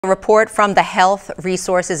A report from the Health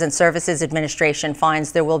Resources and Services Administration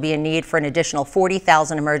finds there will be a need for an additional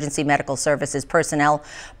 40,000 emergency medical services personnel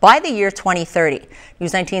by the year 2030.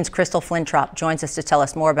 News 19's Crystal Flintrop joins us to tell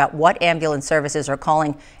us more about what ambulance services are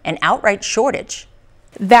calling an outright shortage.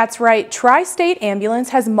 That's right. Tri-State Ambulance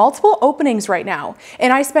has multiple openings right now,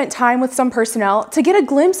 and I spent time with some personnel to get a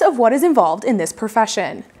glimpse of what is involved in this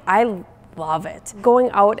profession. I love it. Going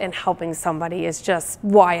out and helping somebody is just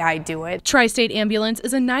why I do it. Tri-State Ambulance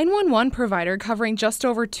is a 911 provider covering just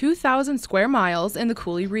over 2,000 square miles in the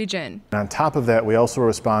Coulee Region. On top of that, we also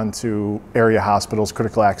respond to area hospitals,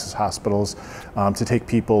 critical access hospitals, to take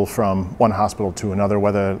people from one hospital to another,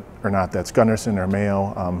 whether or not that's Gunderson or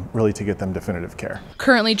Mayo, really to get them definitive care.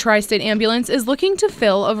 Currently, Tri-State Ambulance is looking to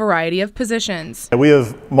fill a variety of positions. We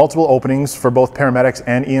have multiple openings for both paramedics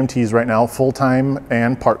and EMTs right now. Full-time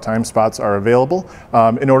and part-time spots are available.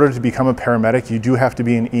 In order to become a paramedic, you do have to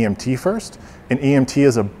be an EMT first. An EMT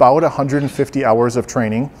is about 150 hours of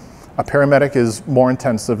training. A paramedic is more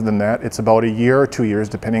intensive than that. It's about a year or 2 years,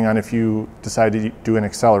 depending on if you decide to do an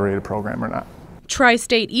accelerated program or not.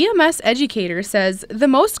 Tri-State EMS educator says the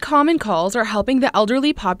most common calls are helping the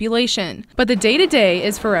elderly population, but the day-to-day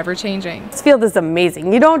is forever changing. This field is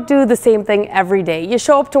amazing. You don't do the same thing every day. You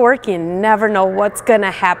show up to work, you never know what's going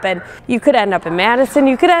to happen. You could end up in Madison,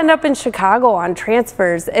 you could end up in Chicago on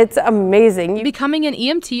transfers. It's amazing. Becoming an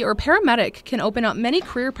EMT or paramedic can open up many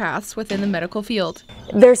career paths within the medical field.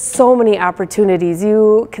 There's so many opportunities.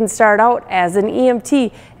 You can start out as an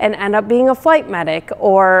EMT and end up being a flight medic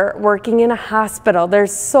or working in a hospital.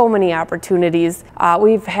 There's so many opportunities.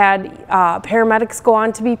 We've had paramedics go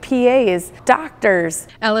on to be PAs, doctors.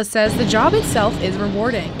 Ellis says the job itself is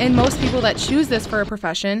rewarding, and most people that choose this for a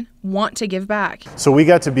profession want to give back. So we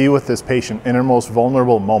got to be with this patient in her most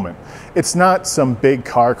vulnerable moment. It's not some big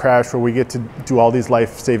car crash where we get to do all these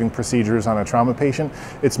life-saving procedures on a trauma patient.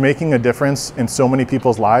 It's making a difference in so many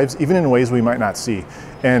people's lives, even in ways we might not see.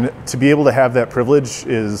 And to be able to have that privilege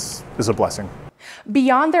is a blessing.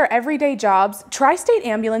 Beyond their everyday jobs, Tri-State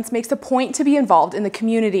Ambulance makes a point to be involved in the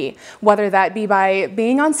community, whether that be by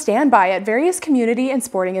being on standby at various community and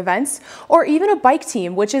sporting events, or even a bike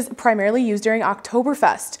team, which is primarily used during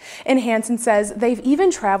Oktoberfest. And Hansen says they've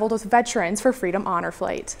even traveled with veterans for Freedom Honor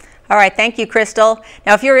Flight. All right, thank you, Crystal.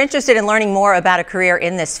 Now, if you're interested in learning more about a career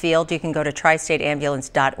in this field, you can go to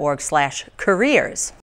tristateambulance.org/careers.